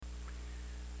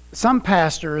Some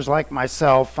pastors, like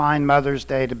myself, find Mother's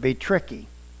Day to be tricky.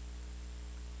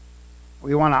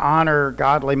 We want to honor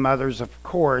godly mothers, of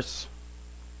course,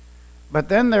 but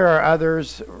then there are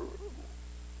others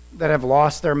that have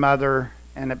lost their mother,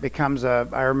 and it becomes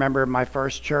I remember in my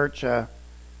first church, a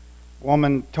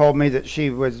woman told me that she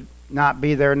would not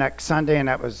be there next Sunday, and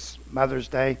that was Mother's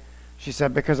Day. She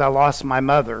said, because I lost my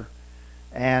mother.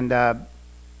 And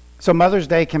so Mother's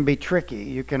Day can be tricky.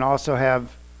 You can also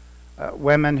have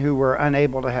women who were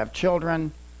unable to have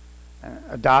children.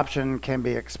 Adoption can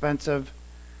be expensive.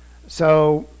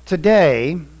 So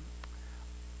today,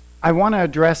 I want to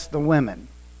address the women.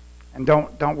 And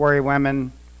don't worry,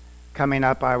 women. Coming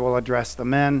up, I will address the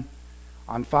men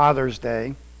on Father's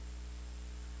Day.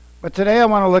 But today I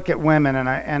want to look at women, and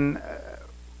I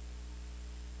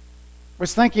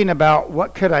was thinking about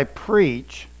what could I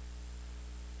preach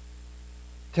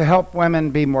to help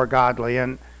women be more godly,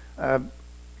 and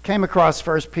came across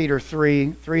 1 Peter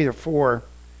 3:3-4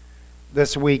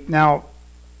 this week. Now,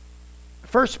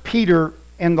 1 Peter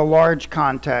in the large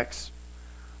context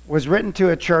was written to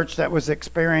a church that was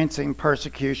experiencing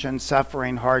persecution,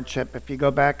 suffering, hardship. If you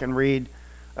go back and read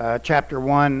chapter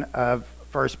 1 of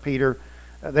 1 Peter,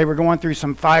 they were going through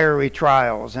some fiery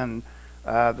trials, and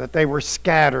that they were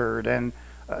scattered. And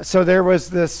so there was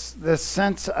this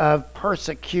sense of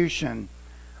persecution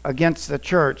against the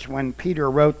church when Peter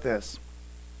wrote this.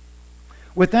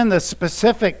 Within the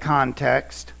specific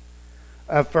context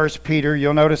of 1 Peter,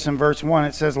 you'll notice in verse 1,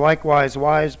 it says, "Likewise,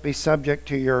 wives, be subject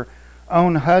to your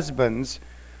own husbands,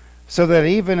 so that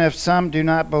even if some do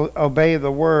not obey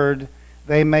the word,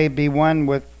 they may be won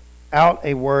without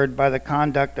a word by the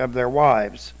conduct of their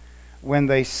wives, when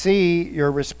they see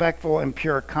your respectful and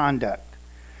pure conduct."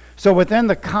 So within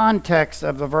the context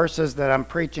of the verses that I'm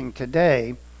preaching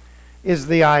today is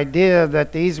the idea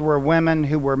that these were women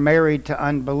who were married to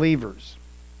unbelievers.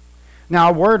 Now,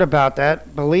 a word about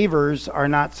that. Believers are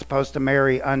not supposed to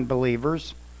marry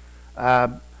unbelievers.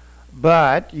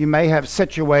 But you may have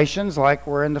situations like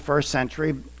we're in the first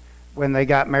century. When they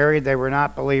got married, they were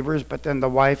not believers, but then the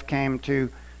wife came to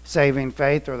saving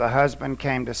faith, or the husband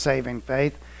came to saving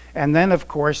faith. And then, of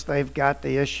course, they've got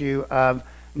the issue of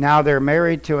now they're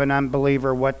married to an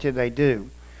unbeliever. What do they do?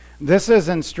 This is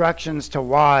instructions to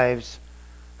wives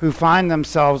who find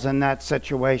themselves in that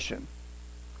situation.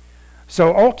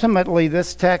 So ultimately,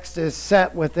 this text is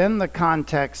set within the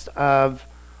context of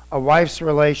a wife's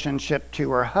relationship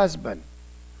to her husband.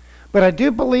 But I do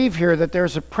believe here that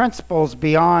there's principles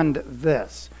beyond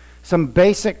this, some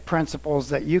basic principles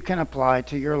that you can apply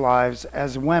to your lives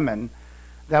as women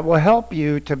that will help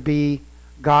you to be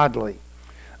godly.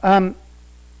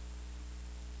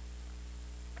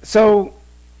 So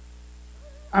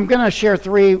I'm going to share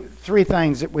three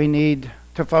things that we need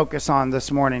to focus on this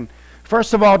morning.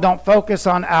 First of all, don't focus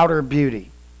on outer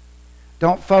beauty.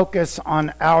 Don't focus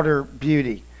on outer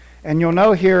beauty. And you'll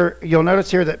notice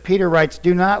here that Peter writes,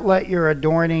 "Do not let your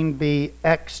adorning be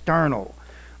external."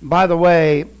 By the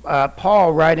way,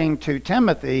 Paul writing to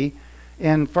Timothy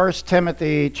in 1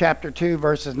 Timothy chapter 2,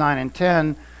 verses 9 and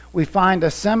 10, we find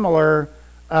a similar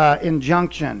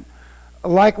injunction.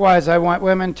 Likewise, I want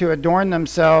women to adorn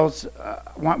themselves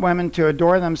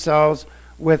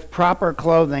with proper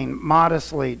clothing,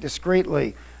 modestly,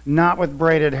 discreetly, not with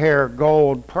braided hair,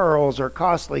 gold, pearls, or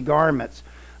costly garments,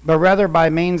 but rather by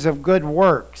means of good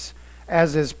works,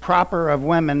 as is proper of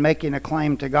women making a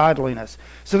claim to godliness.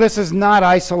 So this is not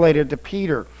isolated to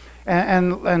Peter.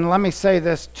 And let me say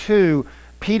this too.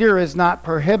 Peter is not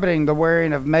prohibiting the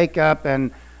wearing of makeup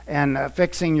and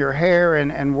fixing your hair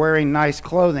and wearing nice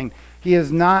clothing. He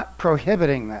is not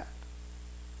prohibiting that.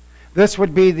 This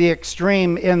would be the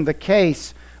extreme in the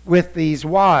case with these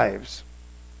wives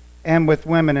and with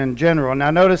women in general.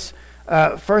 Now notice,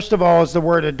 first of all, is the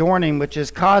word adorning, which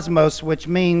is cosmos, which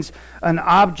means an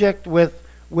object with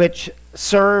which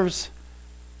serves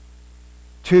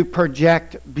to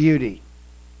project beauty.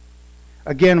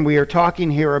 Again, we are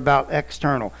talking here about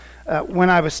external. When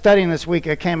I was studying this week,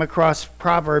 I came across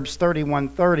Proverbs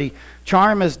 31:30.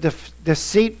 Charm is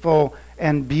deceitful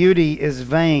and beauty is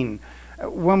vain.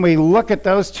 When we look at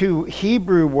those two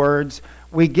Hebrew words,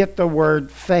 we get the word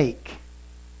fake.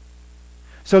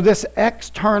 So this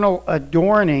external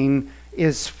adorning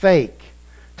is fake.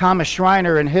 Thomas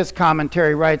Schreiner in his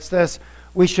commentary writes this: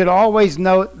 "We should always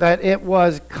note that it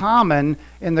was common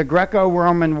in the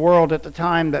Greco-Roman world at the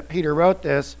time that Peter wrote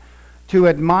this to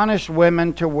admonish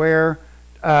women to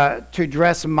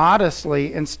dress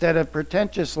modestly instead of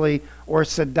pretentiously or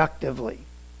seductively."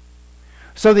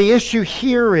 So the issue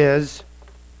here is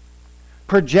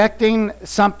projecting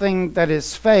something that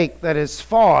is fake, that is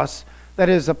false, that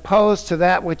is opposed to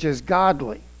that which is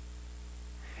godly.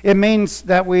 It means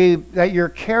that you're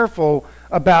careful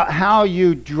about how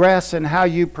you dress and how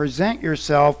you present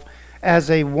yourself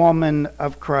as a woman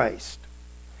of Christ.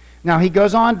 Now he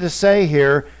goes on to say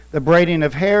here, the braiding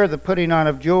of hair, the putting on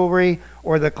of jewelry,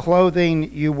 or the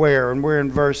clothing you wear. And we're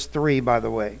in verse 3, by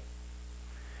the way.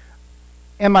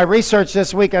 In my research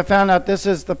this week, I found out this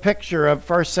is the picture of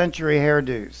first century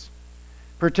hairdos,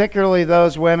 particularly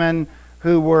those women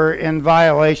who were in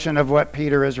violation of what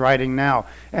Peter is writing now.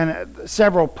 And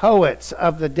several poets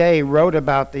of the day wrote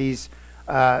about these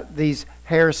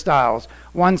hairstyles.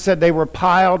 One said they were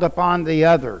piled upon the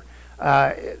other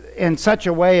in such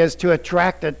a way as to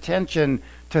attract attention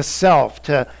to self,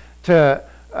 to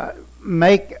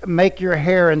make your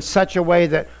hair in such a way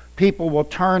that people will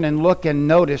turn and look and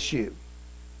notice you.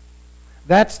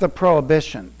 That's the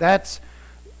prohibition.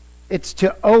 It's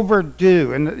to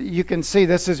overdo, and you can see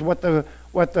this is what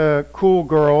the cool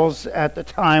girls at the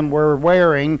time were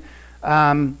wearing.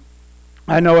 I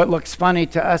know it looks funny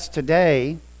to us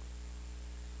today,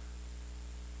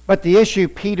 but the issue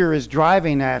Peter is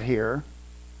driving at here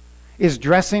is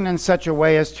dressing in such a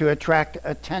way as to attract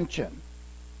attention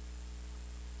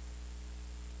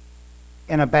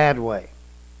in a bad way.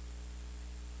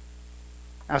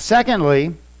 Now,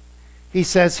 secondly, he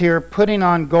says here, putting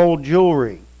on gold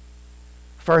jewelry.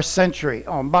 First century.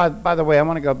 Oh, and by the way, I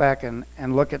want to go back and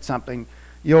look at something.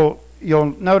 You'll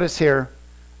notice here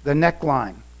the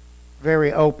neckline,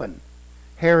 very open.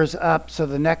 Hair is up, so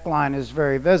the neckline is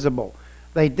very visible.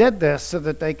 They did this so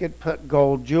that they could put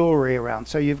gold jewelry around.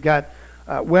 So you've got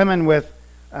women with,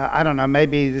 I don't know,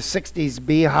 maybe the 60s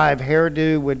beehive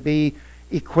hairdo would be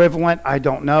equivalent. I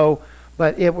don't know.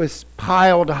 But it was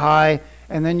piled high,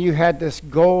 and then you had this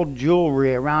gold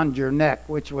jewelry around your neck,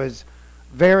 which was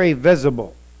very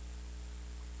visible.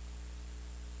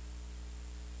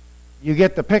 You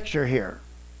get the picture here.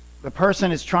 The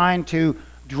person is trying to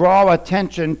draw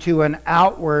attention to an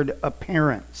outward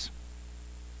appearance.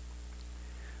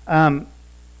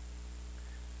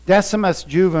 Decimus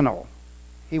Juvenal,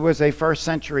 he was a first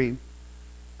century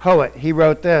poet. He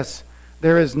wrote this: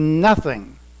 "There is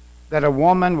nothing that a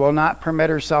woman will not permit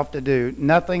herself to do,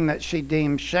 nothing that she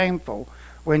deems shameful,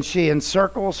 when she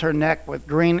encircles her neck with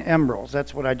green emeralds,"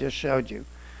 that's what I just showed you,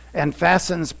 "and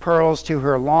fastens pearls to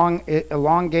her long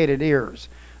elongated ears.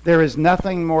 There is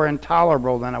nothing more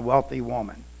intolerable than a wealthy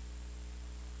woman."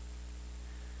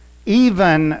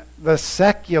 Even the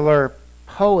secular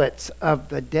poets of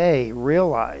the day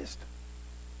realized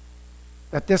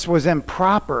that this was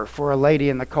improper for a lady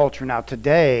in the culture. Now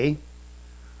today,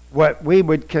 what we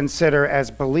would consider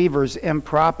as believers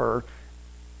improper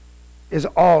is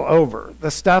all over.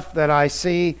 The stuff that I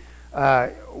see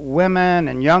women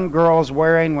and young girls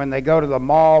wearing when they go to the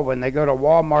mall, when they go to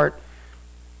Walmart,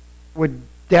 would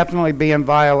definitely be in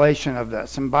violation of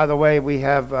this. And by the way, we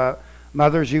have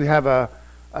mothers, you have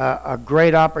a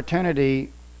great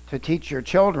opportunity to teach your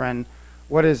children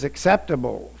what is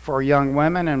acceptable for young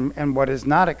women and what is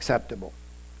not acceptable.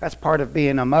 That's part of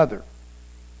being a mother.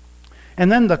 And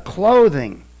then the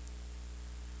clothing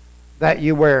that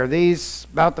you wear. These,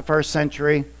 about the first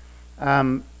century,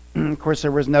 of course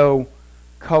there was no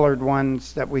colored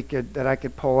ones that I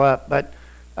could pull up, but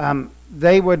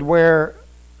they would wear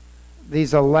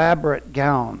these elaborate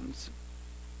gowns.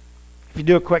 If you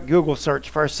do a quick Google search,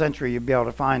 first century, you'll be able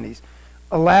to find these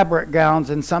elaborate gowns,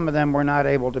 and some of them were not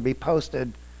able to be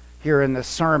posted here in this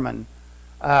sermon.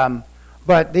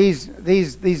 But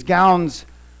these gowns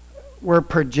were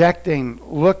projecting,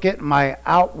 look at my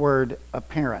outward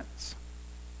appearance,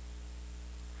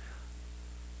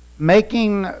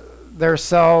 making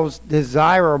themselves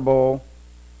desirable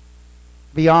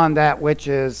beyond that which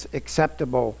is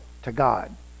acceptable to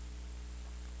God.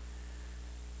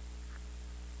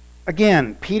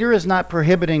 Again, Peter is not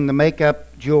prohibiting the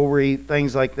makeup, jewelry,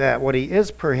 things like that. What he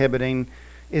is prohibiting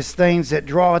is things that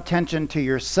draw attention to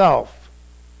yourself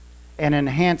and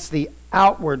enhance the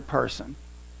outward person.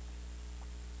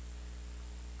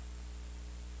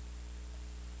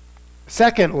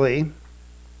 Secondly,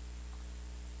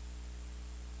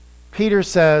 Peter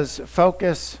says,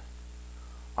 focus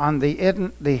on the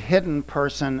hidden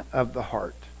person of the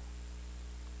heart.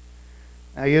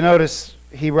 Now you notice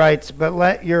he writes, but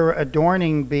let your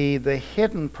adorning be the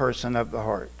hidden person of the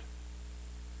heart.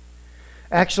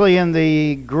 Actually, in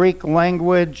the Greek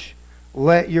language,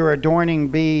 let your adorning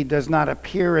be does not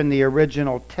appear in the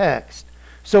original text.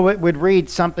 So it would read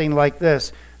something like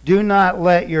this. Do not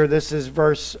let your, this is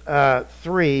verse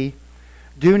 3,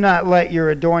 do not let your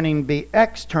adorning be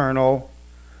external,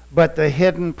 but the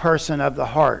hidden person of the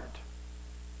heart.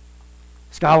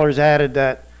 Scholars added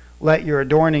that let your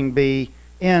adorning be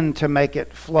in to make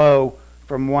it flow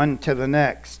from one to the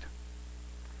next.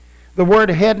 The word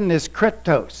hidden is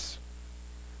kryptos.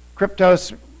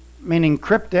 Kryptos meaning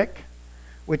cryptic,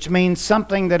 which means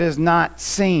something that is not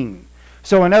seen.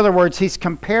 So in other words, he's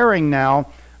comparing now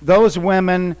those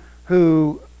women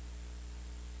who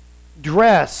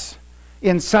dress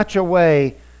in such a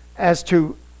way as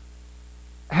to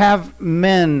have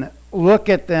men look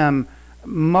at them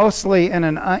mostly in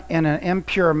an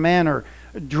impure manner,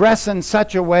 dress in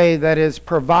such a way that is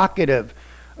provocative,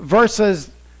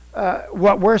 versus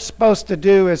what we're supposed to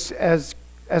do as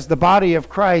the body of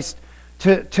Christ,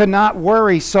 to not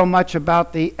worry so much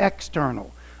about the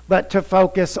external, but to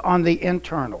focus on the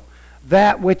internal,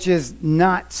 that which is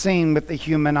not seen with the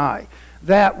human eye,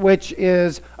 that which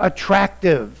is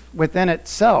attractive within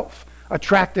itself,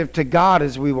 attractive to God,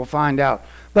 as we will find out.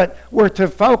 But we're to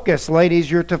focus,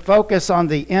 ladies, you're to focus on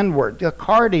the inward. The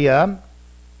cardia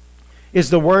is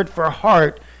the word for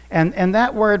heart, and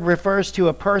that word refers to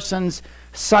a person's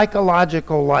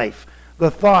psychological life, the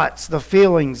thoughts, the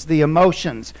feelings, the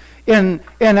emotions. In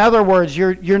other words,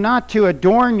 you're not to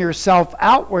adorn yourself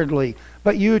outwardly,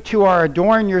 but you too are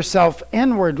adorn yourself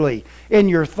inwardly in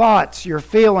your thoughts, your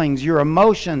feelings, your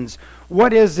emotions.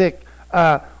 What is it?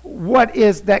 What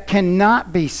is that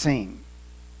cannot be seen?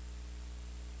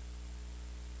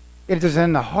 It is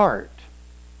in the heart.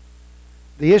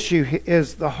 The issue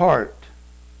is the heart.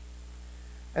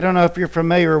 I don't know if you're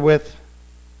familiar with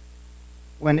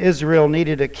when Israel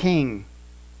needed a king,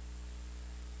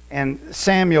 and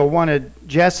Samuel wanted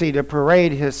Jesse to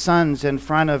parade his sons in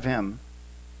front of him.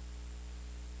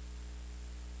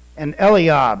 And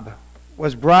Eliab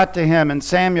was brought to him, and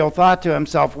Samuel thought to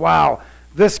himself, wow,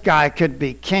 this guy could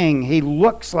be king. He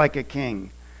looks like a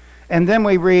king. And then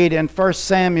we read in 1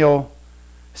 Samuel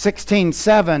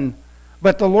 16:7,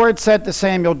 but the Lord said to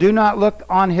Samuel, do not look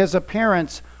on his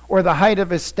appearance or the height of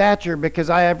his stature, because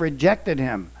I have rejected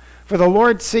him. For the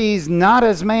Lord sees not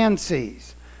as man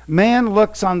sees. Man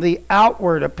looks on the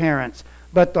outward appearance,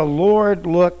 but the Lord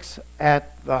looks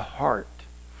at the heart.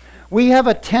 We have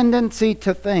a tendency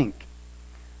to think,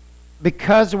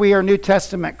 because we are New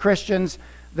Testament Christians,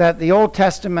 that the Old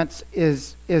Testament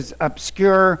is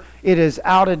obscure, it is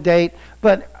out of date.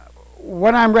 But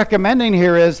what I'm recommending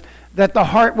here is that the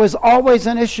heart was always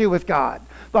an issue with God.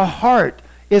 The heart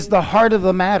is the heart of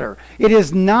the matter. It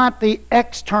is not the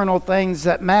external things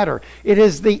that matter. It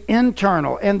is the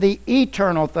internal and the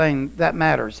eternal thing that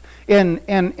matters in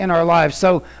our lives.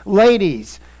 So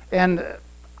ladies, and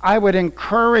I would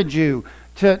encourage you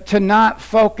to not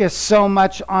focus so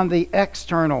much on the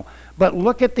external, but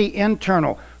look at the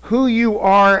internal, who you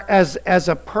are as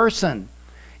a person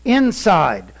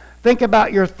inside. Think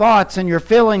about your thoughts and your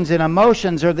feelings and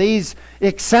emotions. Are these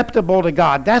acceptable to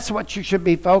God? That's what you should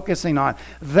be focusing on.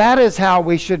 That is how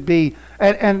we should be,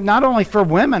 and not only for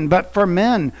women, but for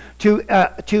men,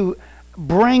 to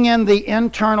bring in the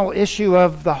internal issue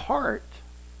of the heart,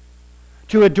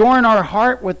 to adorn our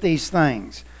heart with these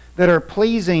things that are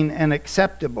pleasing and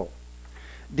acceptable.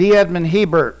 D. Edmond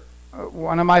Hebert,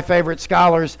 one of my favorite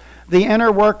scholars, the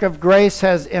inner work of grace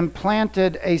has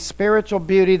implanted a spiritual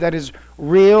beauty that is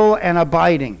real and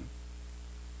abiding.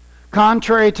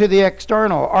 Contrary to the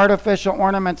external, artificial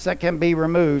ornaments that can be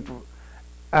removed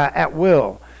at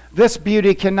will, this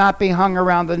beauty cannot be hung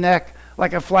around the neck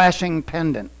like a flashing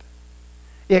pendant.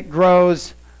 It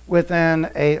grows within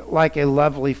like a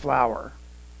lovely flower.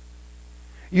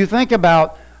 You think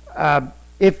about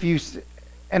if you,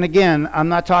 and again, I'm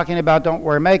not talking about don't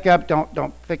wear makeup,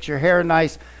 don't fix your hair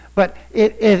nice, but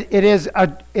it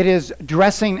is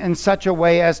dressing in such a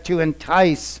way as to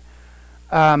entice.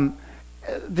 The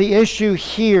issue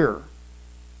here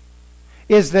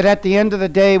is that at the end of the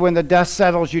day, when the dust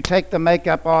settles, you take the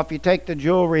makeup off, you take the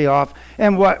jewelry off,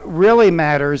 and what really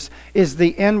matters is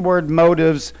the inward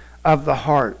motives of the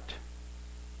heart.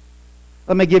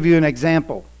 Let me give you an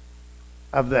example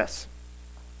of this.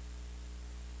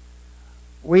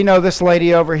 We know this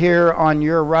lady over here on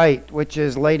your right, which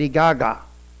is Lady Gaga.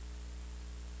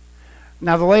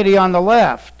 Now the lady on the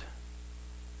left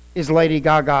is Lady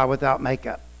Gaga without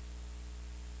makeup.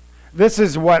 This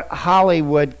is what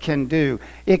Hollywood can do.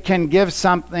 It can give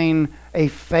something a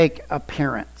fake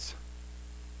appearance.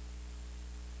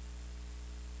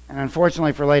 And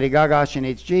unfortunately for Lady Gaga, she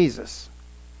needs Jesus.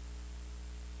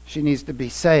 She needs to be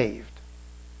saved.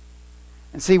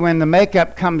 And see, when the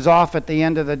makeup comes off at the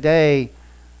end of the day,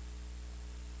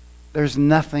 there's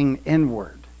nothing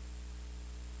inward.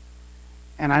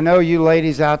 And I know you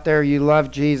ladies out there, you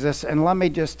love Jesus, and let me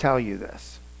just tell you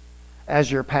this,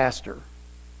 as your pastor,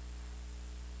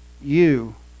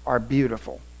 you are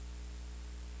beautiful.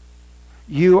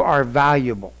 You are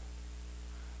valuable.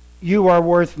 you are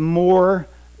worth more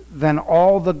than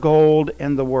all the gold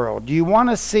in the world. Do you want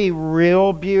to see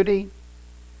real beauty?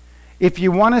 If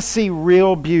you want to see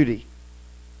real beauty,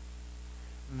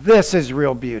 this is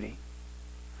real beauty.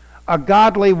 A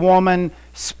godly woman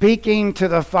speaking to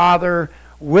the Father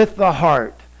with the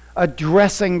heart,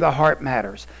 addressing the heart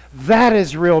matters. That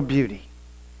is real beauty.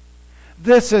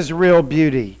 This is real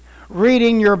beauty.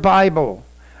 Reading your Bible,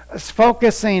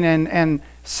 focusing and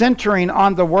centering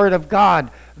on the Word of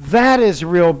God. That is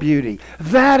real beauty.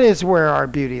 That is where our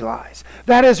beauty lies.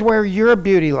 That is where your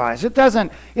beauty lies.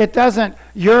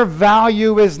 Your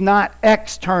value is not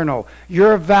external.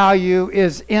 Your value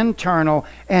is internal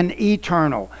and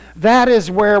eternal. That is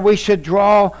where we should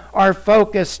draw our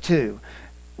focus to.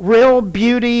 Real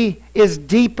beauty is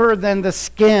deeper than the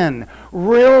skin.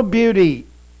 Real beauty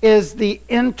is the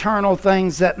internal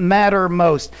things that matter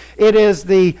most. It is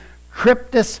the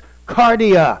cryptus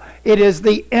cardia. It is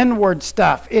the inward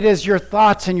stuff. It is your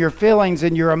thoughts and your feelings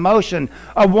and your emotion.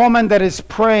 A woman that is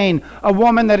praying, a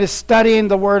woman that is studying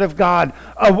the Word of God,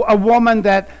 a woman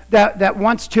that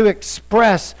wants to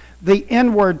express the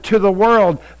inward to the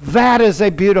world. That is a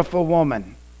beautiful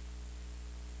woman.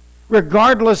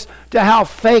 Regardless to how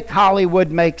fake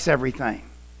Hollywood makes everything.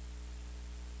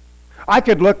 I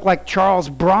could look like Charles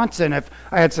Bronson if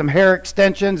I had some hair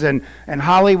extensions and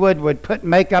Hollywood would put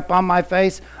makeup on my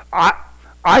face.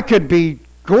 I could be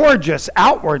gorgeous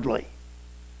outwardly.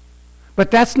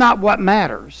 But that's not what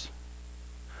matters.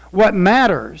 What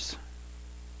matters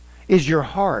is your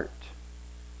heart.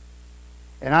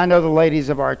 And I know the ladies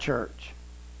of our church.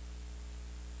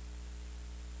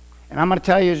 And I'm going to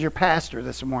tell you as your pastor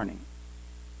this morning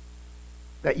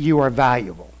that you are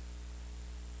valuable.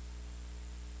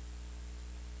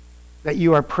 That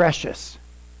you are precious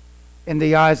in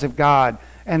the eyes of God.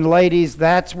 And ladies,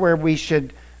 that's where we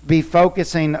should be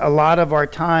focusing a lot of our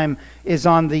time, is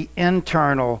on the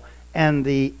internal and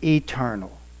the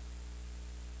eternal.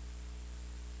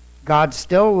 God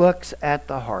still looks at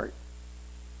the heart.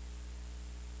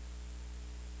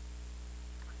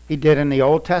 He did in the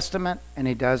Old Testament and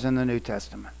He does in the New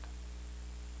Testament.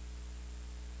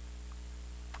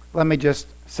 Let me just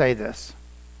say this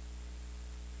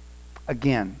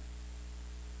again.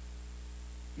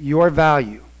 Your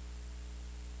value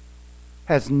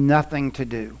has nothing to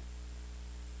do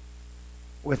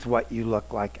with what you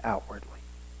look like outwardly.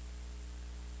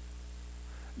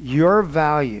 Your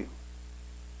value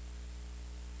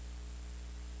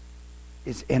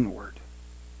is inward.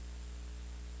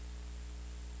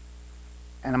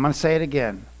 And I'm going to say it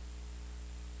again.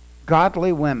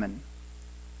 Godly women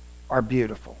are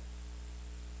beautiful.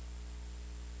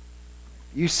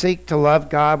 You seek to love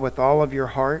God with all of your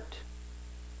heart,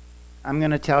 I'm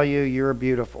going to tell you, you're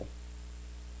beautiful.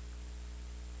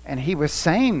 And He was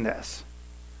saying this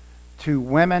to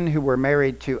women who were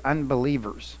married to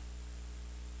unbelievers.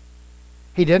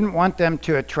 He didn't want them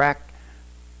to attract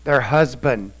their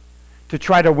husband, to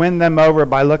try to win them over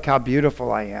by, look how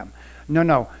beautiful I am.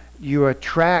 No. You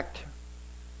attract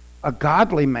a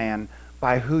godly man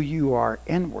by who you are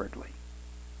inwardly.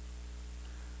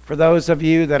 For those of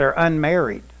you that are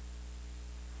unmarried,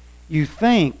 you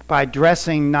think by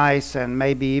dressing nice and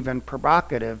maybe even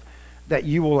provocative that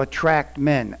you will attract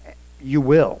men. You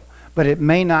will. But it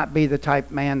may not be the type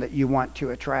of man that you want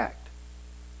to attract.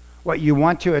 What you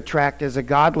want to attract is a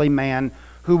godly man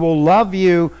who will love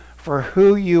you for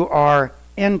who you are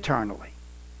internally,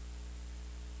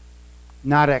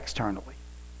 not externally.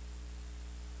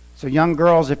 So young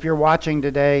girls, if you're watching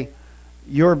today,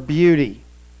 your beauty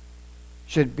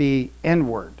should be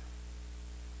inward.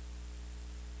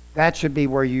 That should be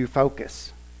where you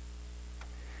focus.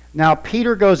 Now,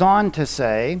 Peter goes on to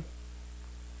say,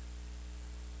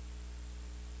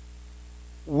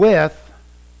 with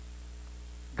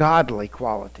godly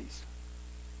qualities.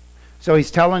 So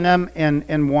he's telling them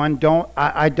in one,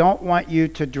 I don't want you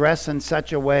to dress in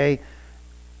such a way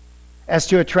as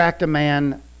to attract a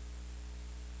man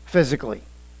physically.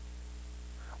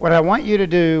 What I want you to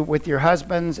do with your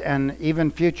husbands and even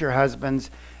future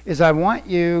husbands is I want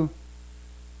you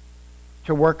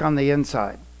to work on the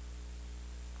inside.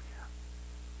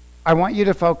 I want you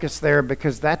to focus there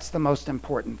because that's the most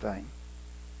important thing.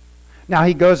 Now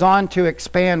he goes on to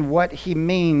expand what he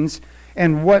means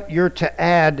and what you're to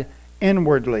add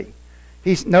inwardly.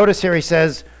 Notice here he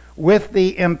says, with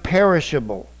the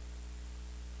imperishable,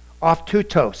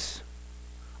 optutos,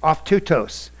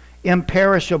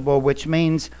 imperishable, which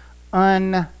means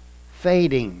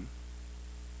unfading.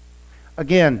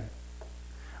 Again,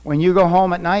 when you go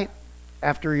home at night,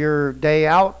 after your day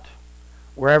out,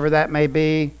 wherever that may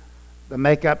be, the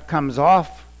makeup comes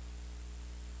off.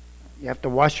 You have to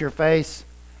wash your face.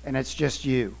 and it's just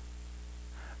you.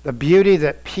 The beauty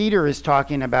that Peter is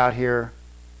talking about here,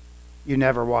 you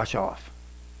never wash off.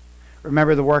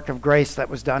 Remember the work of grace that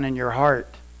was done in your heart.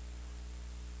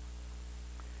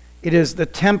 It is the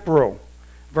temporal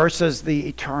versus the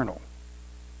eternal.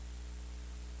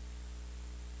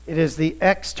 It is the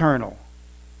external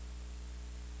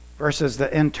versus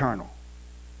the internal.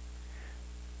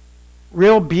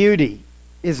 Real beauty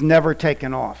is never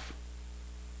taken off.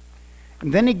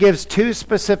 And then he gives two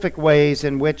specific ways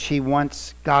in which he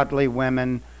wants godly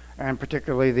women, and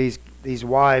particularly these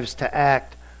wives, to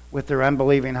act with their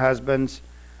unbelieving husbands.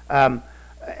 And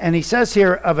he says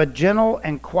here, of a gentle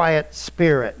and quiet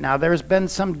spirit. Now, there's been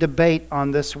some debate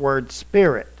on this word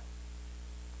spirit.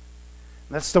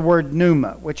 That's the word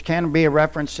pneuma, which can be a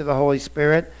reference to the Holy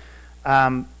Spirit,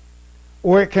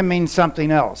 or it can mean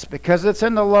something else. Because it's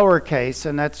in the lowercase,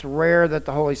 and that's rare that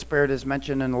the Holy Spirit is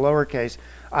mentioned in the lowercase,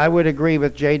 I would agree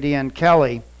with J.D.N.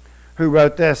 Kelly, who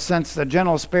wrote this: since the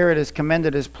gentle spirit is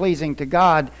commended as pleasing to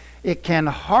God, it can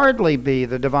hardly be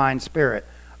the divine spirit.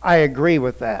 I agree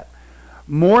with that.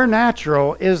 More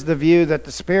natural is the view that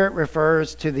the Spirit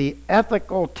refers to the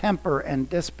ethical temper and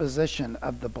disposition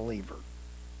of the believer.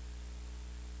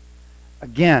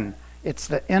 Again, it's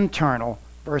the internal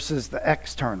versus the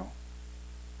external.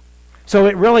 So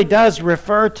it really does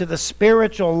refer to the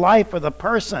spiritual life of the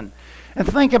person. And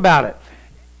think about it.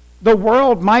 The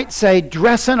world might say,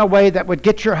 dress in a way that would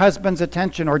get your husband's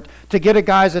attention or to get a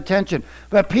guy's attention.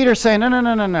 But Peter's saying,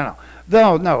 no.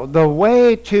 The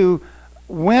way to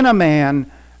win a man,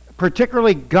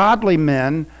 particularly godly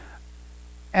men,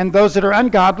 and those that are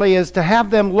ungodly, is to have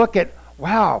them look at,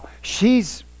 wow,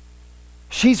 she's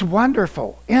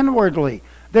wonderful inwardly.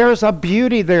 There's a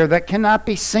beauty there that cannot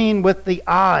be seen with the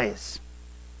eyes.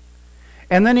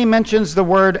 And then he mentions the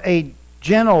word a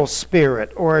gentle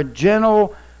spirit, or a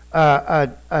gentle,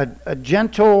 a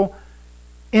gentle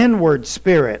inward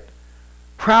spirit.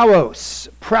 Praos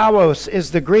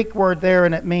is the Greek word there,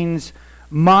 and it means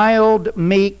mild,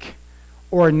 meek,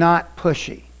 or not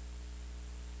pushy.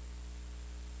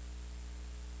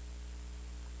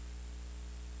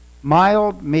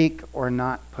 Mild, meek, or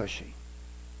not pushy.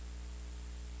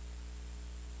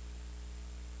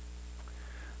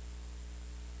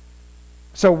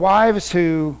 So wives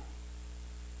who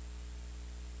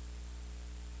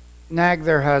nag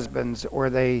their husbands, or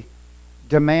they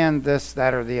demand this,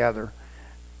 that, or the other,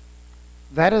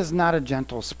 that is not a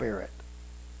gentle spirit.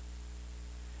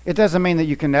 It doesn't mean that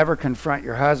you can never confront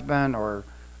your husband or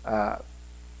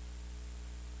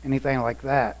anything like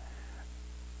that.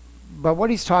 But what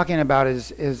he's talking about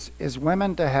is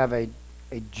women to have a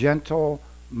gentle,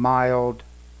 mild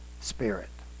spirit.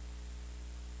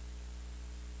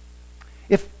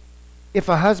 If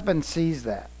a husband sees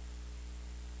that,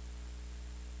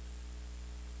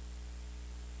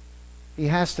 he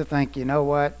has to think, you know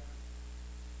what?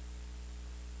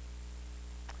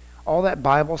 All that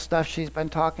Bible stuff she's been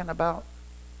talking about,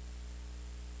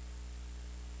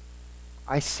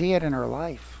 I see it in her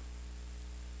life.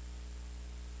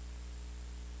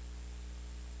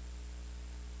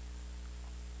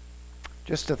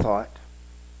 Just a thought.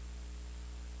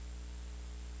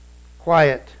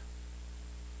 Quiet.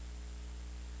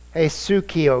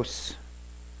 Hesukios,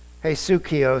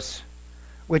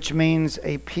 which means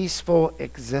a peaceful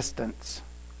existence.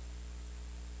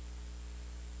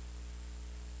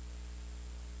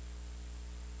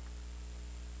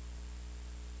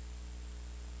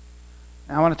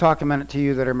 Now, I want to talk a minute to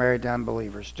you that are married to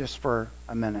unbelievers, just for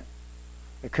a minute.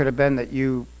 It could have been that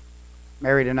you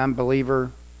married an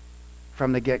unbeliever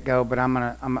from the get-go, but I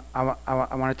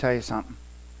want to tell you something.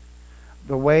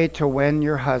 The way to win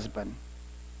your husband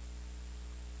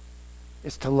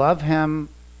is to love him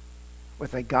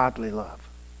with a godly love.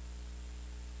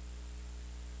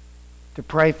 To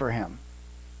pray for him.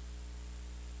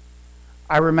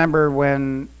 I remember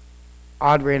when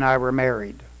Audrey and I were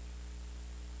married,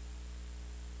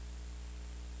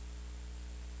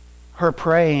 her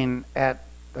praying at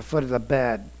the foot of the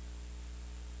bed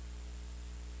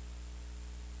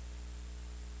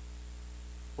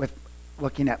with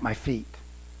looking at my feet,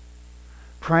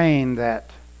 praying that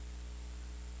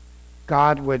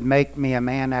God would make me a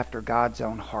man after God's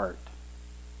own heart.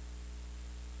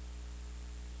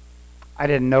 I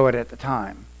didn't know it at the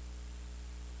time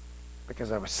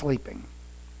because I was sleeping.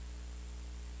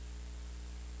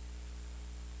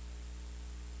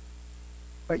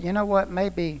 But you know what?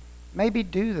 Maybe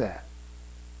do that.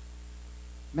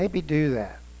 Maybe do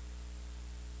that.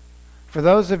 For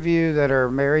those of you that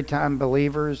are married to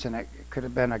unbelievers, and it could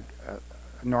have been a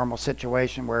normal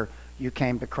situation where you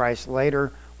came to Christ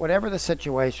later, whatever the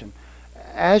situation,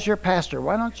 as your pastor,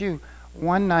 why don't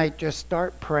one night just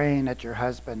start praying at your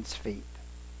husband's feet.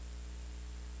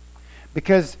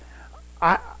 Because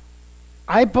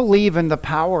I believe in the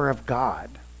power of God.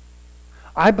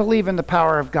 I believe in the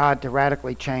power of God to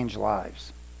radically change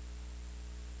lives.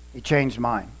 He changed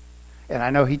mine. And I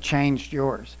know he changed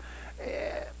yours.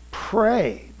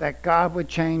 Pray that God would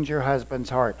change your husband's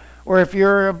heart. Or if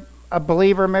you're a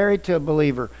believer married to a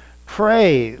believer,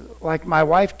 pray, like my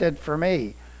wife did for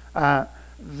me,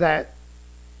 that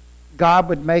God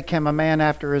would make him a man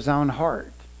after his own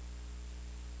heart.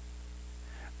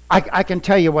 I can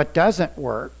tell you what doesn't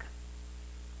work.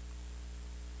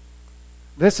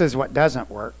 This is what doesn't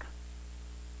work.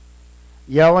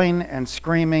 Yelling and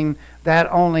screaming,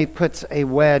 that only puts a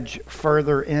wedge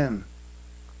further in.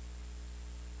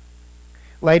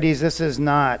 Ladies, this is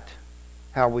not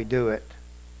how we do it.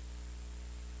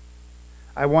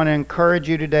 I want to encourage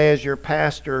you today as your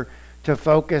pastor to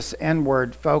focus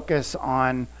inward, focus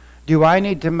on, do I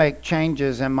need to make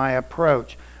changes in my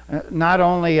approach? Not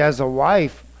only as a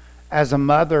wife, as a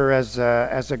mother, as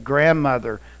a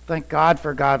grandmother. Thank God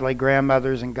for godly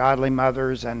grandmothers and godly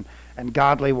mothers and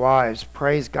godly wives.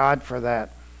 Praise God for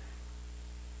that.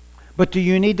 But do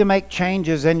you need to make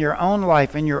changes in your own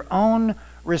life, in your own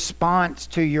response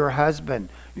to your husband,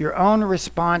 your own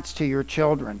response to your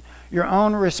children, your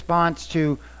own response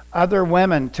to other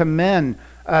women, to men?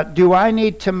 Do I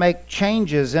need to make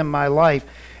changes in my life?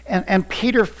 And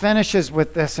Peter finishes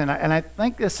with this, and I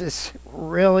think this is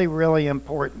really, really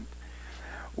important.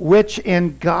 Which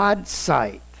in God's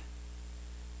sight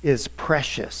is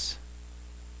precious.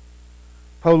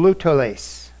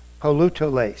 Polutoles,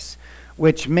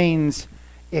 which means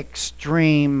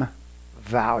extreme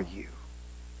value.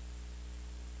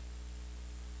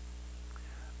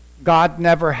 God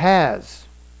never has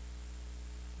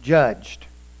judged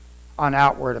on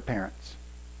outward appearance.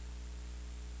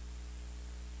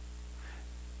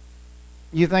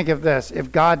 You think of this,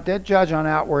 if God did judge on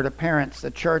outward appearance,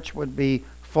 the church would be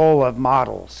full of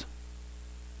models.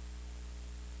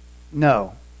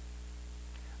 No,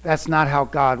 that's not how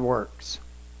God works.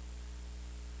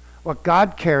 What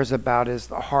God cares about is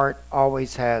the heart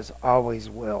always has, always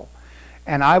will.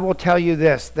 And I will tell you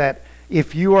this, that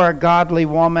if you are a godly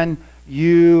woman,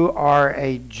 you are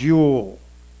a jewel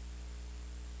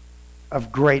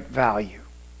of great value.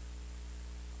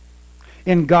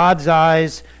 In God's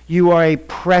eyes, you are a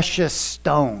precious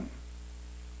stone.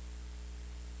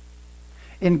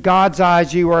 In God's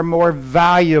eyes, you are more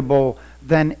valuable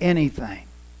than anything.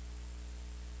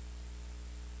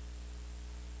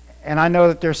 And I know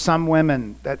that there's some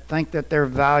women that think that their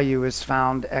value is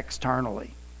found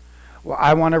externally. Well,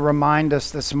 I want to remind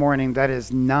us this morning that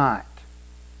is not,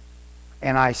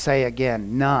 and I say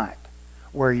again, not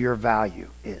where your value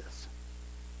is.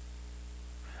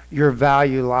 Your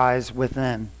value lies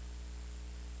within.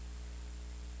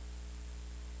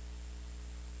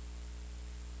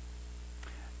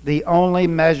 The only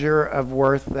measure of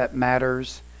worth that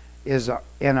matters is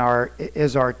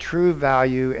our true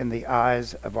value in the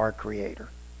eyes of our Creator.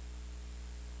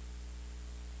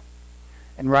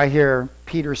 And right here,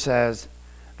 Peter says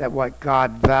that what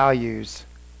God values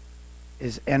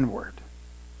is inward,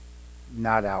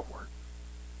 not outward.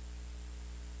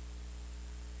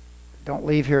 Don't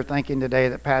leave here thinking today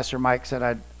that Pastor Mike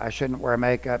said I shouldn't wear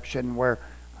makeup, shouldn't wear.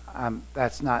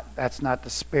 That's not the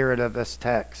spirit of this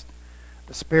text.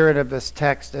 The spirit of this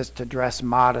text is to dress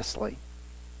modestly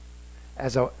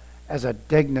as a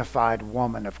dignified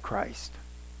woman of Christ.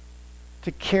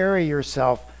 To carry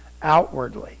yourself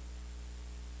outwardly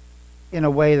in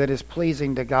a way that is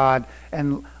pleasing to God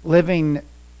and living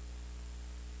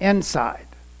inside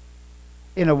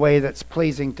in a way that's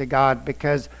pleasing to God,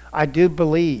 because I do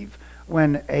believe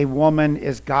when a woman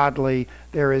is godly,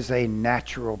 there is a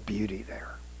natural beauty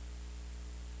there.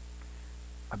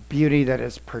 A beauty that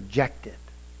is projected.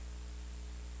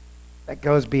 That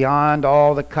goes beyond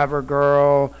all the cover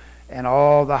girl and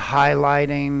all the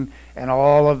highlighting and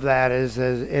all of that. It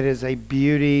is a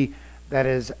beauty that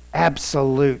is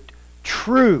absolute,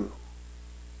 true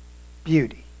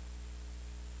beauty.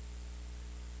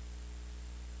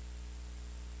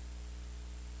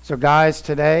 So guys,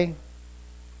 today,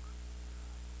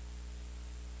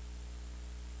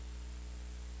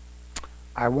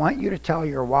 I want you to tell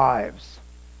your wives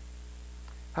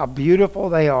how beautiful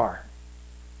they are,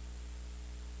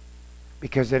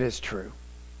 because it is true.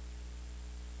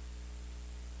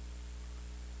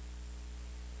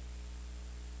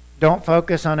 Don't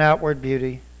focus on outward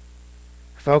beauty.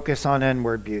 Focus on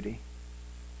inward beauty.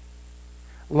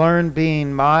 Learn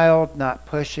being mild, not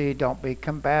pushy. Don't be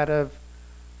combative.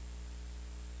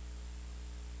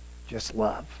 Just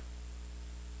love.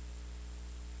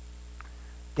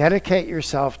 Dedicate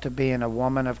yourself to being a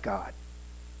woman of God.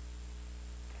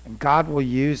 And God will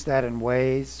use that in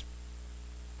ways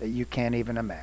that you can't even imagine.